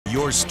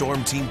Your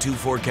Storm Team 2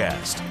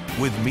 forecast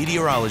with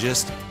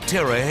meteorologist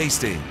Tara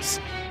Hastings.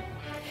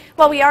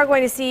 Well, we are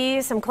going to see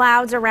some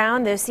clouds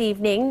around this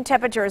evening.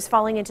 Temperatures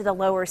falling into the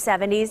lower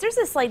 70s. There's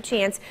a slight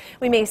chance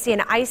we may see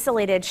an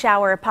isolated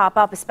shower pop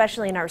up,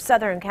 especially in our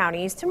southern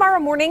counties. Tomorrow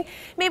morning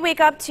may wake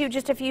up to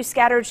just a few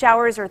scattered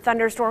showers or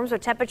thunderstorms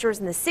with temperatures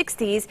in the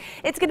 60s.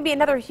 It's going to be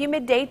another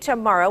humid day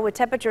tomorrow with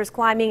temperatures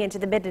climbing into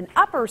the mid and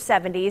upper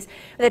 70s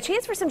with a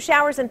chance for some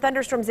showers and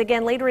thunderstorms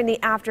again later in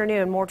the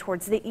afternoon, more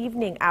towards the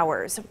evening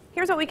hours.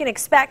 Here's what we can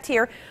expect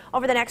here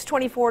over the next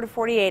 24 to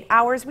 48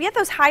 hours. We have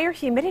those higher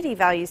humidity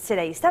values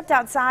today. You stepped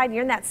outside,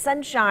 you're in that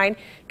sunshine,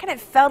 kind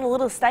of felt a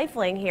little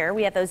stifling here.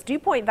 We have those dew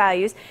point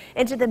values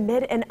into the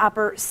mid and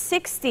upper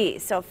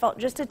 60s. So it felt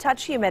just a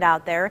touch humid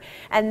out there,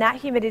 and that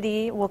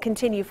humidity will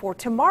continue for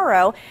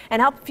tomorrow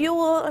and help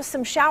fuel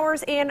some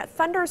showers and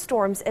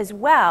thunderstorms as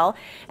well.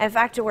 In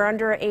fact, we're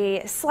under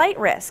a slight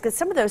risk because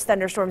some of those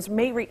thunderstorms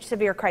may reach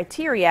severe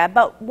criteria.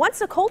 But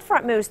once a cold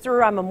front moves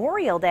through on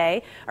Memorial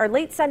Day or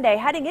late Sunday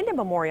heading into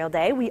Memorial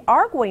Day, we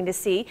are going to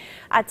see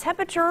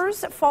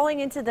temperatures falling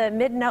into the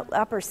mid and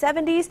upper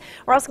 70s.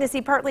 We're also going to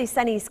see partly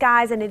sunny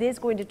skies, and it is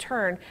going to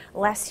turn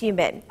less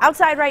humid.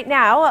 Outside right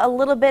now, a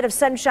little bit of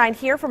sunshine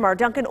here from our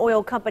Duncan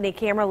Oil Company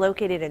camera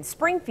located in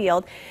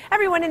Springfield.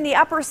 Everyone in the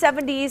upper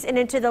 70s and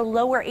into the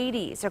lower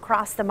 80s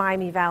across the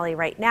Miami Valley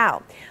right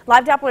now.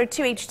 Live Doppler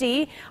 2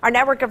 HD, our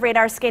network of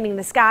radar scanning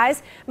the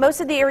skies.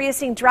 Most of the area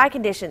seeing dry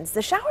conditions.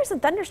 The showers and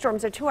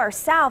thunderstorms are to our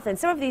south, and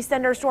some of these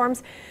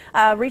thunderstorms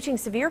reaching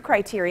severe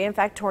criteria. In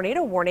fact,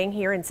 tornado warning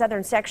here in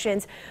southern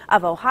sections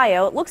of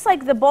Ohio. It looks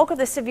like the bulk of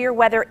the severe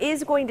weather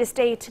is going to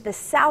stay to the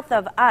south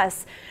of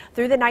us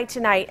through the night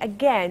tonight.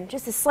 Again,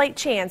 just a slight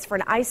chance for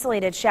an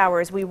isolated shower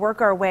as we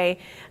work our way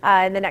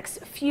in the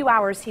next few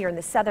hours here in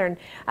the southern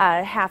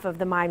half of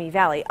the Miami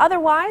Valley.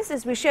 Otherwise,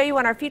 as we show you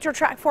on our future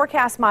track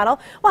forecast model,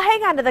 we'll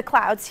hang on to the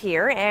clouds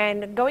here,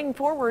 and going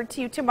forward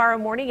to tomorrow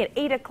morning at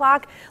 8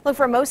 o'clock, look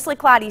for mostly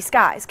cloudy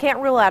skies. Can't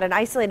rule out an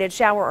isolated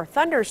shower or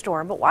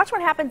thunderstorm, but watch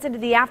what happens into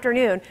the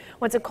afternoon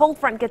once a cold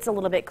front gets a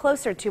little bit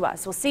closer to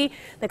us. We'll see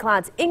the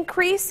clouds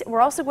increase.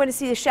 We're also going to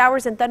see the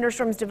showers and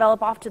thunderstorms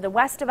develop off to the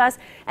west of us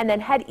and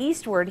then head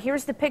eastward.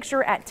 Here's the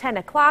picture at 10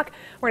 o'clock.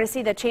 We're going to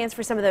see the chance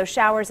for some of those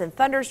showers and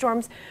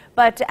thunderstorms,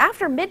 but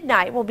after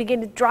midnight we'll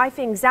begin to dry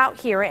things out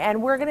here,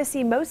 and we're going to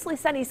see mostly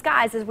sunny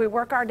skies as we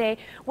work our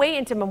way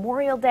into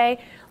Memorial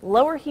Day.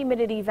 Lower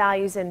humidity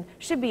values, and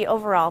should be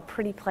overall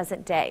pretty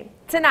pleasant day.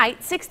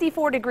 Tonight,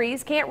 64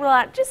 degrees. Can't rule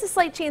out just a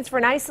slight chance for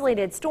an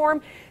isolated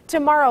storm.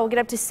 Tomorrow we'll get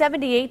up to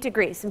 78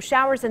 degrees. Some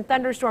showers and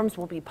thunderstorms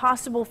will be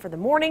possible for the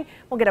morning.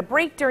 We'll get a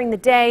break during the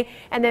day,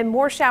 and then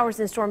more showers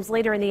and storms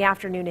later in the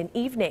afternoon and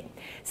evening.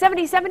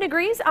 77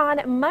 degrees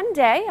on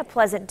Monday, a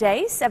pleasant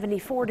day.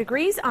 74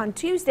 degrees on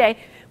Tuesday,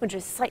 with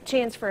just a slight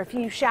chance for a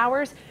few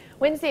showers.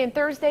 Wednesday and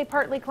Thursday,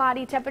 partly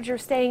cloudy,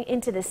 temperatures staying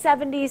into the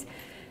 70s.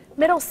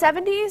 Middle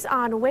 70s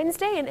on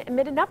Wednesday and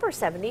mid and upper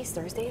 70s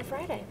Thursday and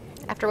Friday.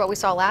 After what we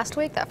saw last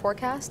week, that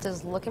forecast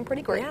is looking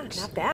pretty great. Yeah, not bad.